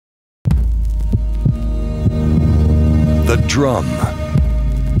the drum,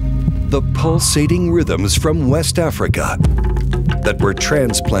 the pulsating rhythms from West Africa that were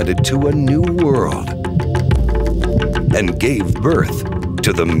transplanted to a new world and gave birth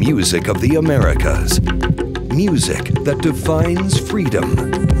to the music of the Americas. Music that defines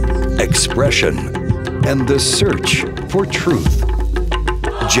freedom, expression, and the search for truth.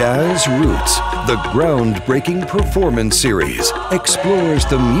 Jazz Roots, the groundbreaking performance series, explores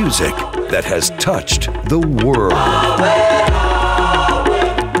the music that has touched the world.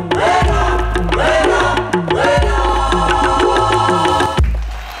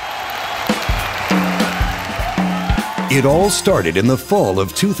 It all started in the fall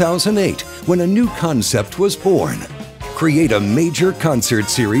of 2008 when a new concept was born. Create a major concert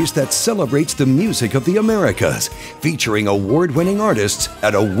series that celebrates the music of the Americas, featuring award-winning artists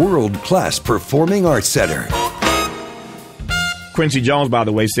at a world-class performing arts center. Quincy Jones, by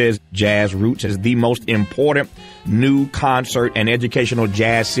the way, says Jazz Roots is the most important new concert and educational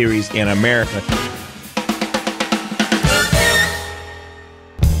jazz series in America.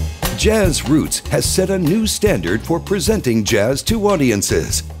 Jazz Roots has set a new standard for presenting jazz to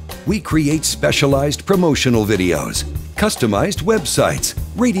audiences. We create specialized promotional videos, customized websites,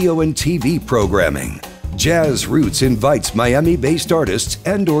 radio and TV programming. Jazz Roots invites Miami-based artists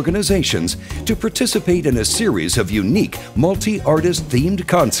and organizations to participate in a series of unique multi-artist themed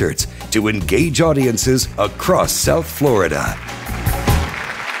concerts to engage audiences across South Florida.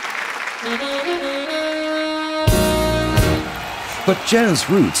 But Jazz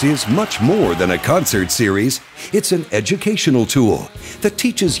Roots is much more than a concert series. It's an educational tool that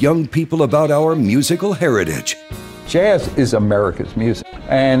teaches young people about our musical heritage. Jazz is America's music,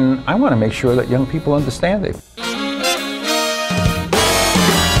 and I want to make sure that young people understand it.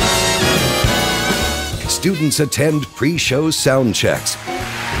 Students attend pre-show sound checks,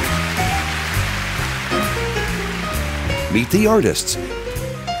 meet the artists,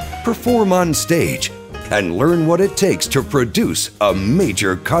 perform on stage, and learn what it takes to produce a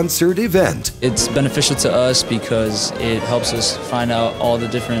major concert event. It's beneficial to us because it helps us find out all the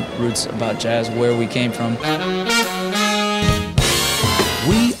different roots about jazz, where we came from.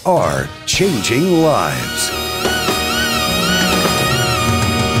 We are changing lives.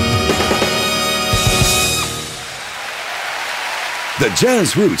 The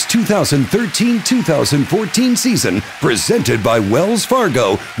Jazz Roots 2013-2014 season, presented by Wells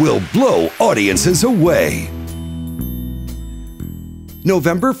Fargo, will blow audiences away.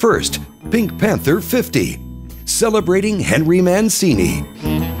 November 1st, Pink Panther 50, celebrating Henry Mancini.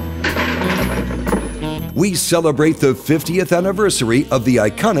 We celebrate the 50th anniversary of the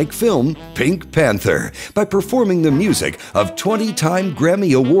iconic film Pink Panther by performing the music of 20-time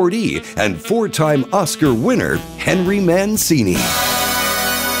Grammy awardee and 4-time Oscar winner Henry Mancini.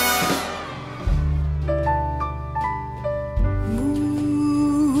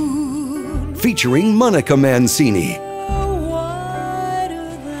 Featuring Monica Mancini,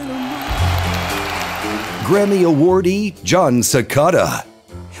 Grammy awardee John Cicada,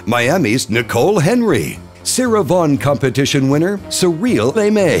 Miami's Nicole Henry, Sarah Vaughan competition winner Cyril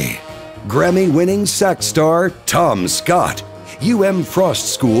Aimee, Grammy-winning sax star Tom Scott, UM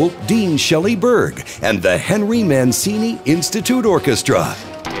Frost School Dean Shelley Berg, and the Henry Mancini Institute Orchestra.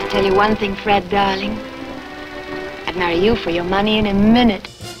 I'll tell you one thing, Fred, darling. I'd marry you for your money in a minute.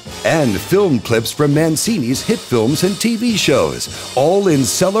 And film clips from Mancini's hit films and TV shows, all in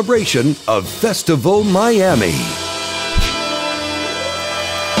celebration of Festival Miami.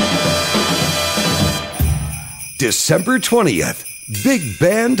 December 20th, Big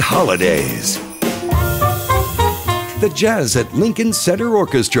Band Holidays. The Jazz at Lincoln Center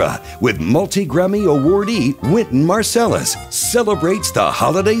Orchestra with multi-Grammy awardee Wynton Marsalis celebrates the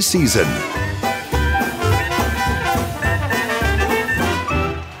holiday season.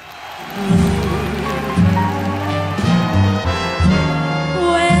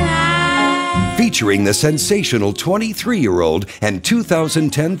 Featuring the sensational 23-year-old and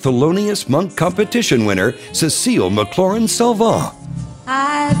 2010 Thelonious Monk competition winner, Cecile McLaurin-Salvant.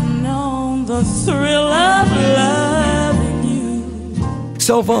 I've known the thrill of loving you.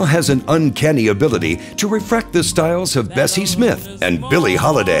 Salvant has an uncanny ability to reflect the styles of Bessie Smith and Billie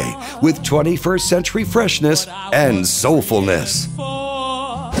Holiday with 21st century freshness and soulfulness.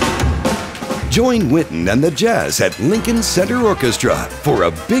 Join Wynton and the Jazz at Lincoln Center Orchestra for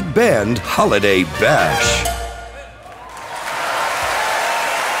a big band holiday bash.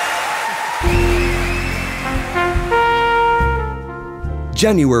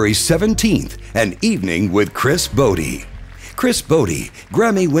 January 17th, an evening with Chris Bodie. Chris Bodie,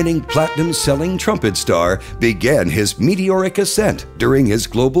 Grammy-winning platinum-selling trumpet star, began his meteoric ascent during his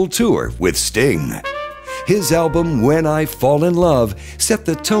global tour with Sting. His album, When I Fall in Love, set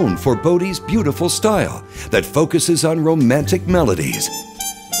the tone for Bodie's beautiful style that focuses on romantic melodies.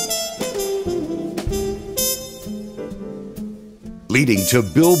 Leading to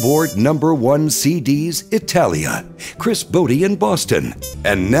Billboard #1 CDs, Italia, Chris Bodie in Boston,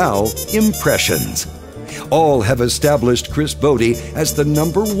 and now Impressions. All have established Chris Bodie as the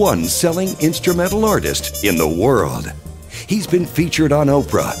 #1 selling instrumental artist in the world. He's been featured on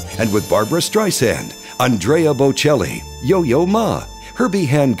Oprah and with Barbra Streisand, Andrea Bocelli, Yo-Yo Ma, Herbie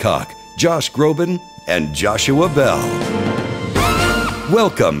Hancock, Josh Groban, and Joshua Bell.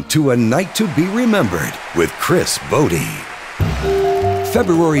 Welcome to A Night to Be Remembered with Chris Bodie.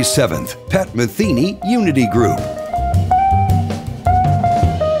 February 7th, Pat Metheny Unity Group.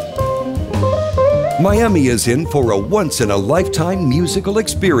 Miami is in for a once-in-a-lifetime musical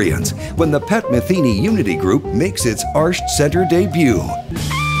experience when the Pat Metheny Unity Group makes its Arsht Center debut.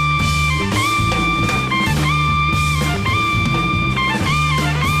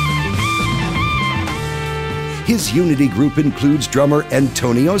 His Unity Group includes drummer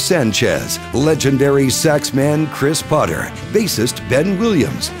Antonio Sanchez, legendary saxman Chris Potter, bassist Ben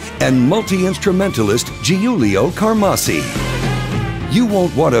Williams, and multi-instrumentalist Giulio Carmassi. You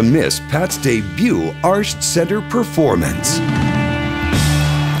won't want to miss Pat's debut Arsht Center performance.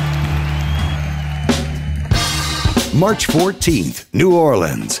 March 14th, New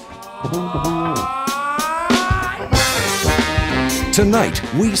Orleans. Tonight,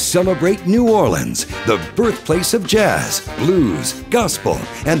 we celebrate New Orleans, the birthplace of jazz, blues, gospel,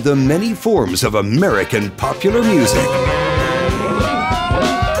 and the many forms of American popular music.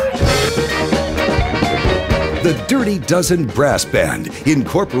 The Dirty Dozen Brass Band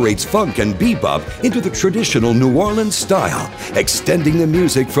incorporates funk and bebop into the traditional New Orleans style, extending the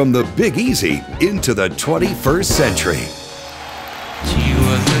music from the Big Easy into the 21st century. She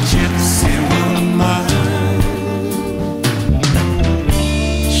was a gypsy woman.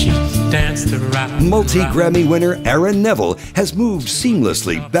 Multi-Grammy winner Aaron Neville has moved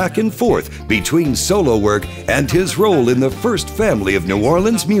seamlessly back and forth between solo work and his role in the first family of New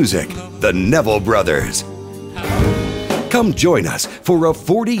Orleans music, the Neville Brothers. Come join us for a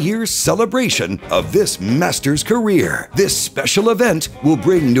 40-year celebration of this master's career. This special event will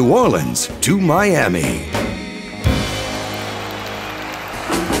bring New Orleans to Miami.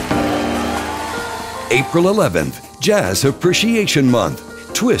 April 11th, Jazz Appreciation Month.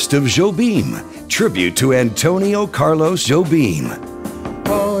 Twist of Jobim, tribute to Antonio Carlos Jobim.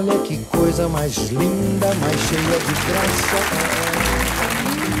 Olha que coisa mais linda, mais cheia de graça.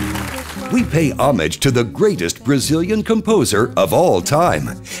 We pay homage to the greatest Brazilian composer of all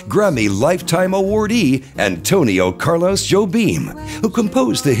time, Grammy Lifetime awardee Antonio Carlos Jobim, who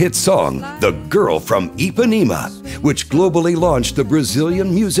composed the hit song The Girl from Ipanema, which globally launched the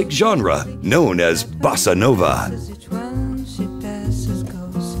Brazilian music genre known as Bossa Nova.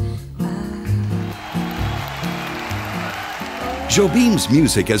 Jobim's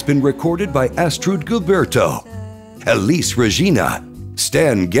music has been recorded by Astrud Gilberto, Elis Regina,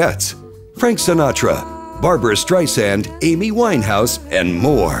 Stan Getz, Frank Sinatra, Barbra Streisand, Amy Winehouse, and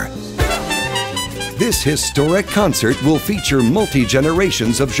more. This historic concert will feature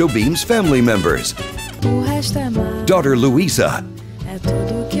multi-generations of Jobim's family members. Daughter Luisa,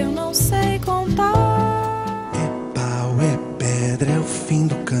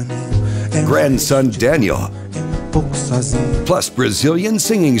 grandson Daniel, plus Brazilian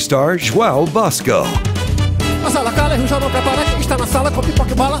singing star João Bosco.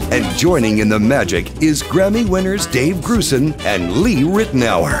 And joining in the magic is Grammy winners Dave Grusin and Lee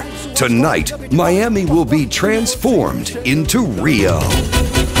Ritenour. Tonight, Miami will be transformed into Rio.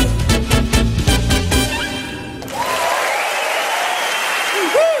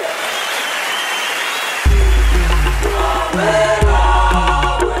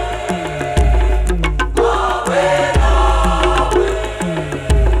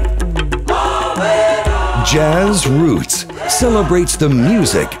 Jazz Roots celebrates the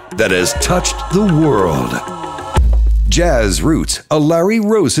music that has touched the world. Jazz Roots, a Larry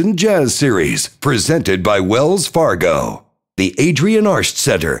Rosen jazz series, presented by Wells Fargo, the Adrienne Arsht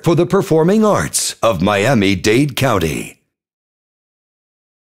Center for the Performing Arts of Miami-Dade County.